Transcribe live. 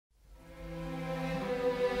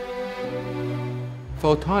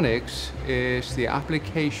Photonics is the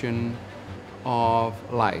application of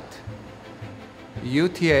light.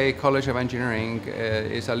 UTA College of Engineering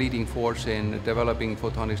is a leading force in developing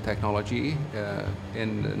photonics technology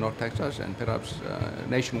in North Texas and perhaps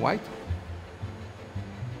nationwide.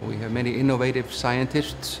 We have many innovative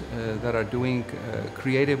scientists that are doing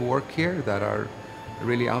creative work here that are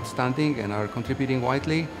really outstanding and are contributing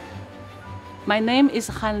widely. My name is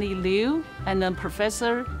Hanli Liu, and I'm a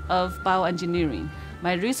professor of bioengineering.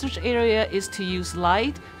 My research area is to use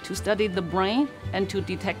light to study the brain and to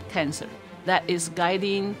detect cancer. That is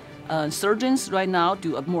guiding surgeons right now to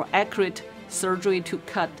do a more accurate surgery to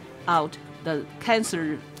cut out the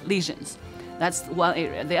cancer lesions. That's one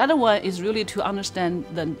area. The other one is really to understand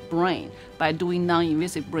the brain by doing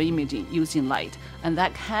non-invasive brain imaging using light. And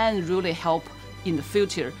that can really help in the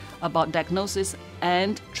future about diagnosis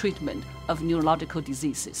and treatment of neurological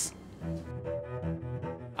diseases.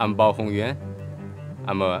 I'm Bao Hongyuan.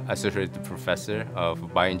 I'm an associate professor of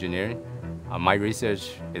bioengineering. My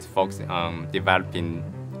research is focused on developing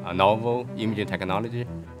a novel imaging technology.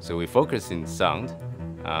 So we focus in sound,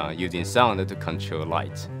 using sound to control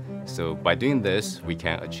light. So by doing this, we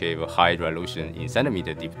can achieve a high resolution in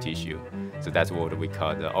centimeter deep tissue. So that's what we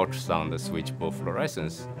call the ultrasound switchable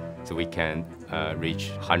fluorescence. So we can reach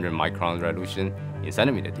 100 micron resolution in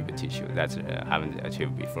centimeter deep tissue. That's haven't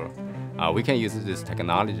achieved before. We can use this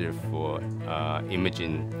technology for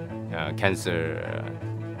imaging cancer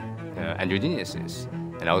angiogenesis.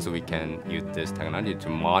 And also we can use this technology to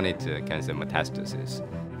monitor cancer metastasis.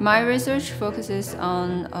 My research focuses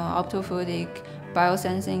on optofluidic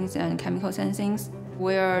biosensing and chemical sensing.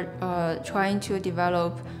 We're trying to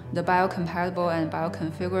develop the biocompatible and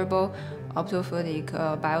bioconfigurable optofluidic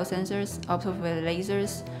biosensors, optofluidic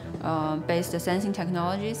lasers, based sensing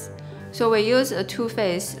technologies. So we use a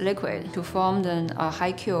two-phase liquid to form the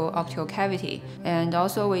high-Q optical cavity. And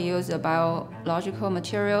also we use the biological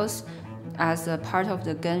materials as a part of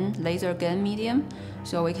the GaN, laser GaN medium.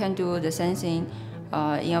 So we can do the sensing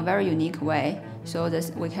in a very unique way. So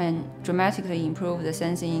we can dramatically improve the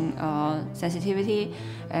sensing sensitivity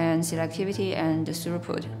and selectivity and the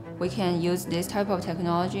throughput. We can use this type of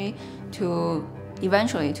technology to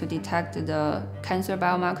eventually to detect the cancer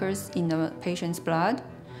biomarkers in the patient's blood.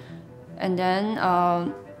 And then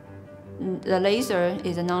the laser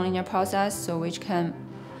is a nonlinear process, so which can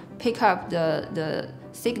pick up the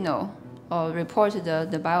signal or report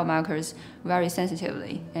the biomarkers very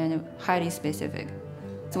sensitively and highly specific.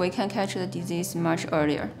 So we can catch the disease much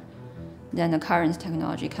earlier than the current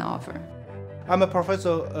technology can offer. I'm a professor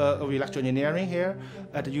of electrical engineering here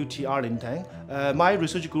at UT Arlington. My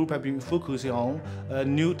research group has been focusing on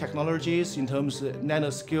new technologies in terms of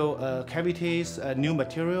nanoscale cavities, new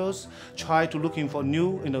materials, try to looking for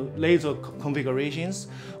new laser configurations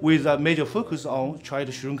with a major focus on try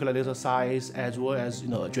to shrink the laser size as well as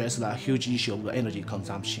address the huge issue of energy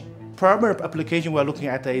consumption. Primary application we're looking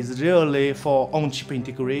at is really for on-chip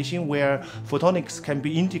integration, where photonics can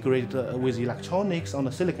be integrated with electronics on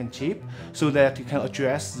the silicon chip, so that you can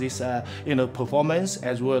address this performance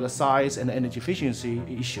as well as size and energy efficiency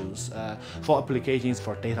issues for applications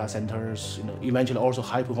for data centers, eventually also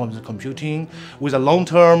high performance computing, with a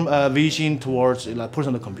long-term vision towards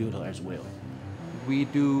personal computer as well. We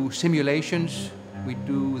do simulations. We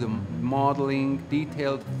do the modeling,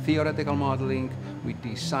 detailed theoretical modeling. We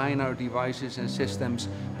design our devices and systems,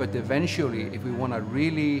 but eventually, if we want to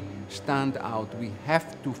really stand out, we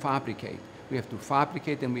have to fabricate. We have to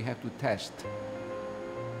fabricate and we have to test.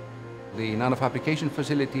 The nanofabrication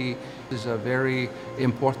facility is a very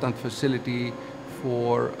important facility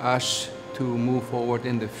for us to move forward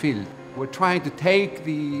in the field. We're trying to take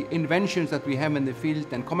the inventions that we have in the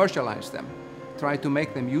field and commercialize them. Try to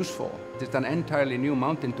make them useful. It's an entirely new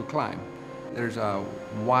mountain to climb. There's a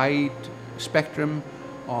wide spectrum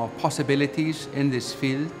of possibilities in this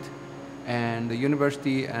field, and the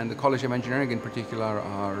university and the College of Engineering in particular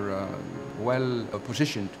are well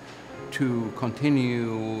positioned to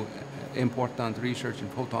continue important research in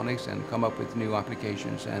photonics and come up with new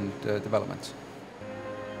applications and developments.